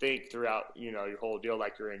to just think throughout, your whole deal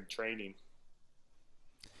like you're in training.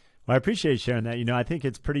 Well, I appreciate you sharing that. I think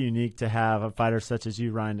it's pretty unique to have a fighter such as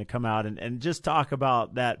you, Ryan, to come out and just talk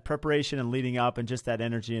about that preparation and leading up and just that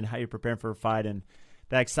energy and how you're preparing for a fight and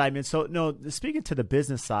that excitement. So, no, speaking to the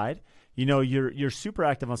business side, you're super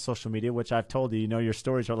active on social media, which I've told you, your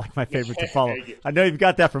stories are like my favorite to follow. I know you've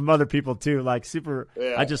got that from other people too, like super.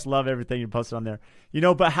 Yeah. I just love everything you posted on there,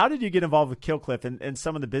 but how did you get involved with Killcliff and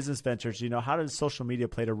some of the business ventures? How does social media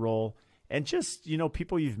play a role and just,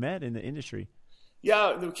 people you've met in the industry?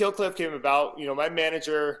 Yeah, the Killcliff came about. My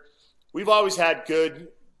manager, we've always had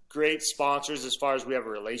great sponsors as far as we have a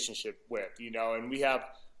relationship with, and we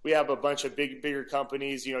have a bunch of bigger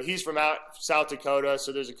companies. He's from out South Dakota,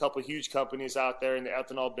 so there's a couple of huge companies out there in the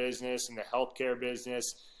ethanol business and the healthcare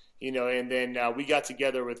business, and then we got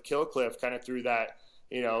together with Killcliff kind of through that,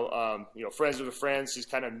 friends of a friends,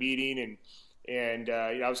 just kind of meeting, and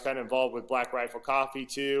I was kind of involved with Black Rifle Coffee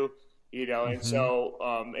too, and so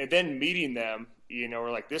and then meeting them.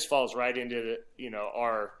 We're like, this falls right into the,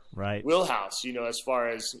 our wheelhouse, as far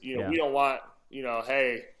as, we don't want,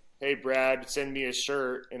 hey, hey, Brad, send me a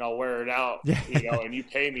shirt and I'll wear it out, and you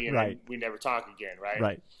pay me and right. we never talk again. Right.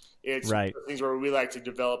 Right. It's things where we like to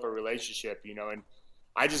develop a relationship, and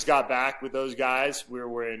I just got back with those guys. We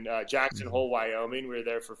were in Jackson Hole, Wyoming. We were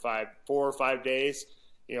there for 4 or 5 days,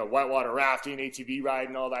 whitewater rafting, ATV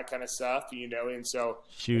riding, all that kind of stuff, and so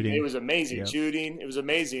shooting. It was amazing. Shooting. It was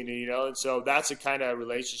amazing, and so that's the kind of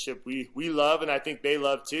relationship we love, and I think they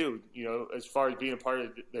love too, as far as being a part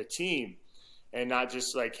of the team and not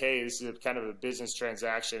just like, hey, this is a kind of a business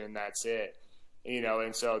transaction and that's it,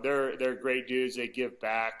 and so they're great dudes. They give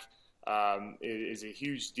back. It is a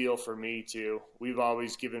huge deal for me too. We've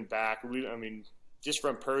always given back. Just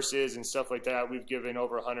from purses and stuff like that, we've given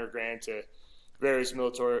over $100,000 to various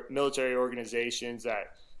military organizations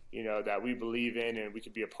that that we believe in and we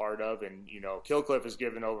could be a part of. And Killcliff has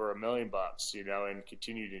given over $1 million, and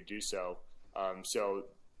continue to do so. So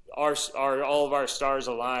all of our stars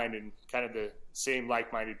aligned and kind of the same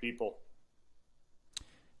like-minded people.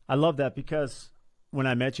 I love that, because when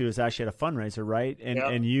I met you, it was actually at a fundraiser, right?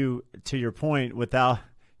 And you, to your point, without,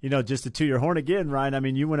 just to toot your horn again,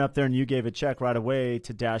 Ryan, you went up there and you gave a check right away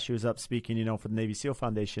to Dash, who was up speaking, for the Navy SEAL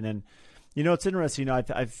Foundation. And, it's interesting,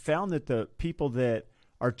 I've found that the people that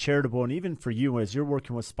are charitable, and even for you, as you're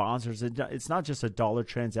working with sponsors, it's not just a dollar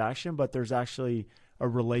transaction, but there's actually a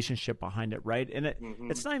relationship behind it, right? And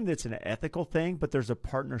it's not even that it's an ethical thing, but there's a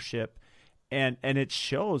partnership, and it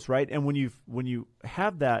shows, right? And when you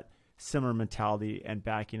have that similar mentality and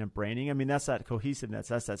backing and branding, that's that cohesiveness,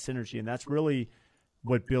 that's that synergy, and that's really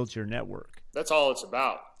what builds your network. That's all it's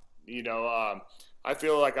about. I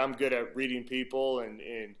feel like I'm good at reading people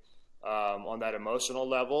and on that emotional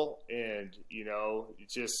level, and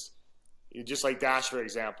it's just like Dash, for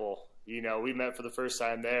example. We met for the first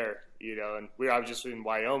time there, and I was just in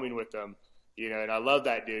Wyoming with them, and I love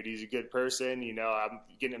that dude. He's a good person. I'm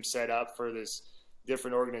getting him set up for this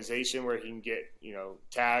different organization where he can get,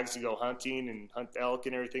 tags to go hunting and hunt elk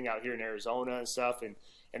and everything out here in Arizona and stuff. And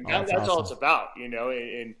that's awesome. All it's about,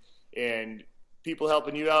 and people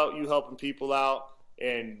helping you out, you helping people out,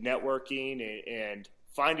 and networking and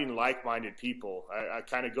finding like-minded people. I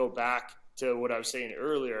kind of go back to what I was saying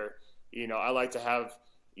earlier. I like to have,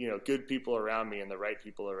 good people around me and the right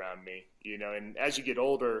people around me, and as you get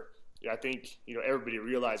older, I think, everybody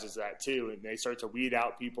realizes that too. And they start to weed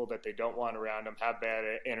out people that they don't want around them, have bad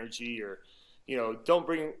energy, or,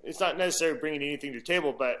 it's not necessarily bringing anything to the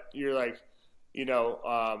table, but you're like,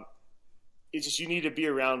 it's just, you need to be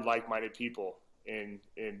around like-minded people. And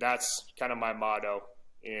that's kind of my motto.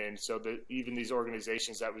 And so even these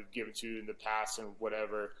organizations that we've given to in the past and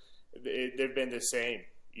whatever, they've been the same,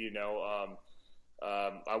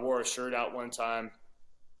 I wore a shirt out one time,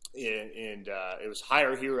 and it was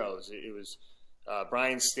Hire Heroes. It was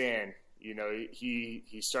Brian Stan.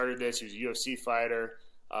 He started this. He was a UFC fighter.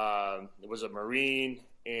 Was a Marine,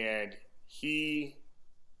 and we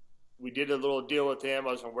did a little deal with him.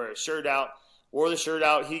 I was gonna wear a shirt out. Wore the shirt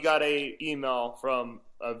out. He got a email from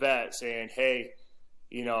a vet saying, "Hey,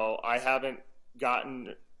 I haven't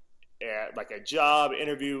gotten a job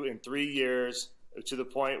interview in 3 years, to the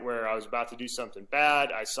point where I was about to do something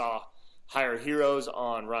bad. I saw Hire Heroes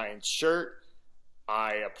on Ryan's shirt.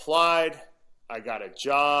 I applied. I got a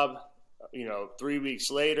job, 3 weeks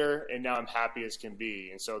later, and now I'm happy as can be."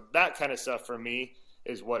 And so that kind of stuff for me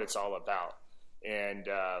is what it's all about. And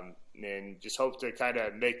just hope to kind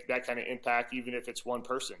of make that kind of impact, even if it's one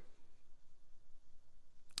person.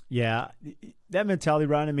 Yeah, that mentality,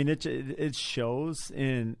 Ryan, it shows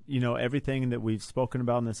in, everything that we've spoken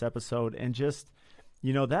about in this episode, and just,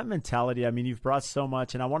 that mentality. You've brought so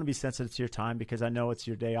much, and I want to be sensitive to your time because I know it's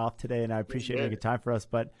your day off today, and I appreciate you making time for us.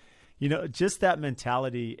 But, just that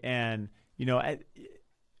mentality and,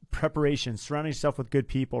 preparation, surrounding yourself with good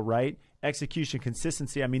people, right? Execution,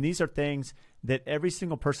 consistency. These are things that every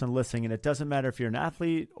single person listening, and it doesn't matter if you're an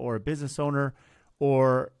athlete or a business owner,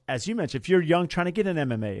 or as you mentioned, if you're young trying to get an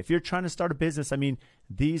MMA, if you're trying to start a business,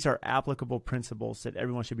 these are applicable principles that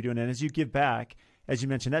everyone should be doing. And as you give back, as you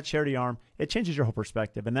mentioned, that charity arm, it changes your whole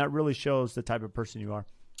perspective, and that really shows the type of person you are.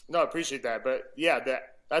 No, I appreciate that. But yeah,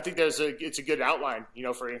 I think it's a good outline,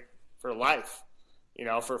 for life,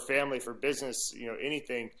 for family, for business,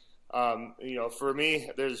 anything. For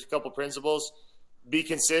me, there's a couple principles. Be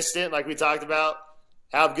consistent, like we talked about.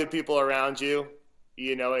 Have good people around you,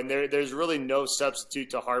 and there's really no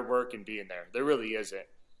substitute to hard work and being there. There really isn't,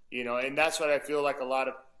 and that's what I feel like a lot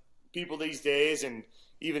of people these days, and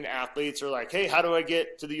even athletes, are like, "Hey, how do I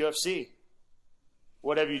get to the UFC?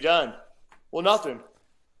 What have you done?" Well, nothing.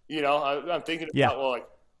 I'm thinking about,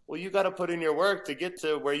 you got to put in your work to get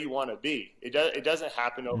to where you want to be. It doesn't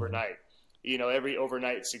happen overnight. Every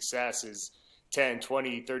overnight success is 10,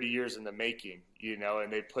 20, 30 years in the making, you know,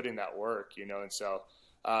 and they put in that work, you know. And so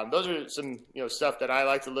those are some, you know, stuff that I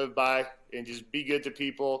like to live by, and just be good to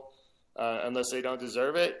people unless they don't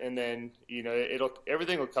deserve it. And then, you know,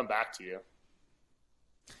 everything will come back to you.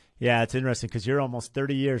 Yeah, it's interesting because you're almost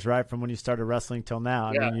 30 years, right, from when you started wrestling till now.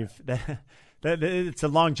 I mean, it's a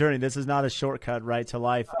long journey. This is not a shortcut, right, to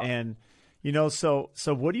life. And, you know, so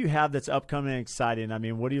what do you have that's upcoming and exciting? I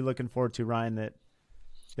mean, what are you looking forward to, Ryan, that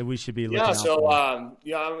we should be looking out for?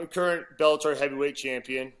 Yeah, I'm a current Bellator Heavyweight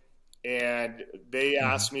Champion, and they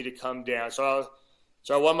asked me to come down. So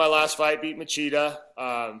I won my last fight, beat Machida.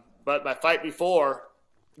 But my fight before,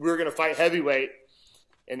 we were going to fight heavyweight.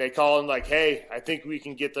 And they call him like, hey, I think we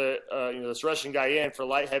can get the this Russian guy in for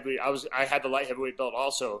light heavyweight. I had the light heavyweight belt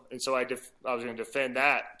also, and so I was going to defend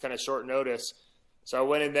that kind of short notice. So I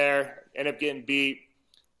went in there, ended up getting beat.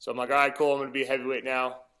 So I'm like, all right, cool, I'm going to be heavyweight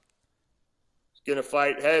now. Going to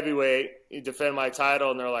fight heavyweight, defend my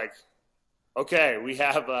title, and they're like, okay, we're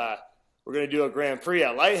going to do a Grand Prix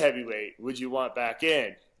at light heavyweight. Would you want back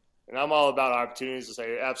in? And I'm all about opportunities to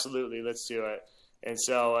say, absolutely, let's do it. And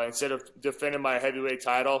so instead of defending my heavyweight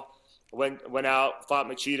title, went out, fought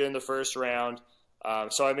Machida in the first round.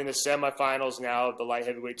 So I'm in the semifinals now of the light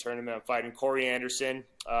heavyweight tournament. I'm fighting Corey Anderson.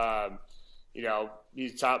 You know,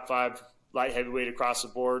 he's top 5 light heavyweight across the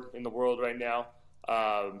board in the world right now.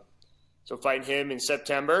 So fighting him in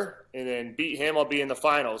September, and then beat him, I'll be in the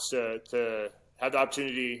finals to have the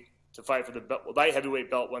opportunity to fight for the light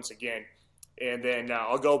heavyweight belt once again. And then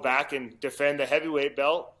I'll go back and defend the heavyweight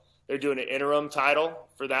belt. They're doing an interim title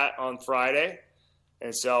for that on Friday.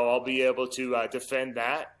 And so I'll be able to defend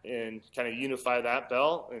that and kind of unify that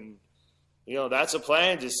belt. And, you know, that's a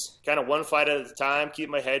plan, just kind of one fight at a time, keep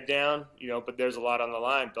my head down, you know, but there's a lot on the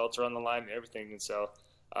line. Belts are on the line and everything. And so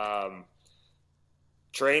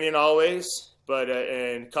training always, but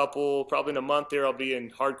probably in a month here, I'll be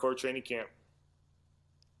in hardcore training camp.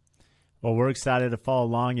 Well, we're excited to follow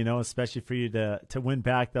along, you know, especially for you to win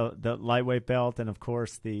back the lightweight belt and, of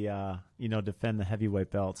course, defend the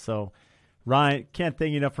heavyweight belt. So, Ryan, can't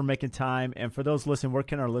thank you enough for making time. And for those listening, where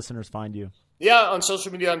can our listeners find you? Yeah, on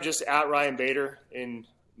social media, I'm just at Ryan Bader. And,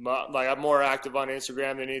 I'm more active on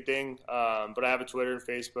Instagram than anything, but I have a Twitter and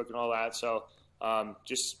Facebook and all that. So,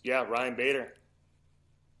 Ryan Bader.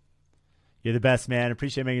 You're the best, man.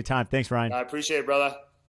 Appreciate making time. Thanks, Ryan. I appreciate it, brother.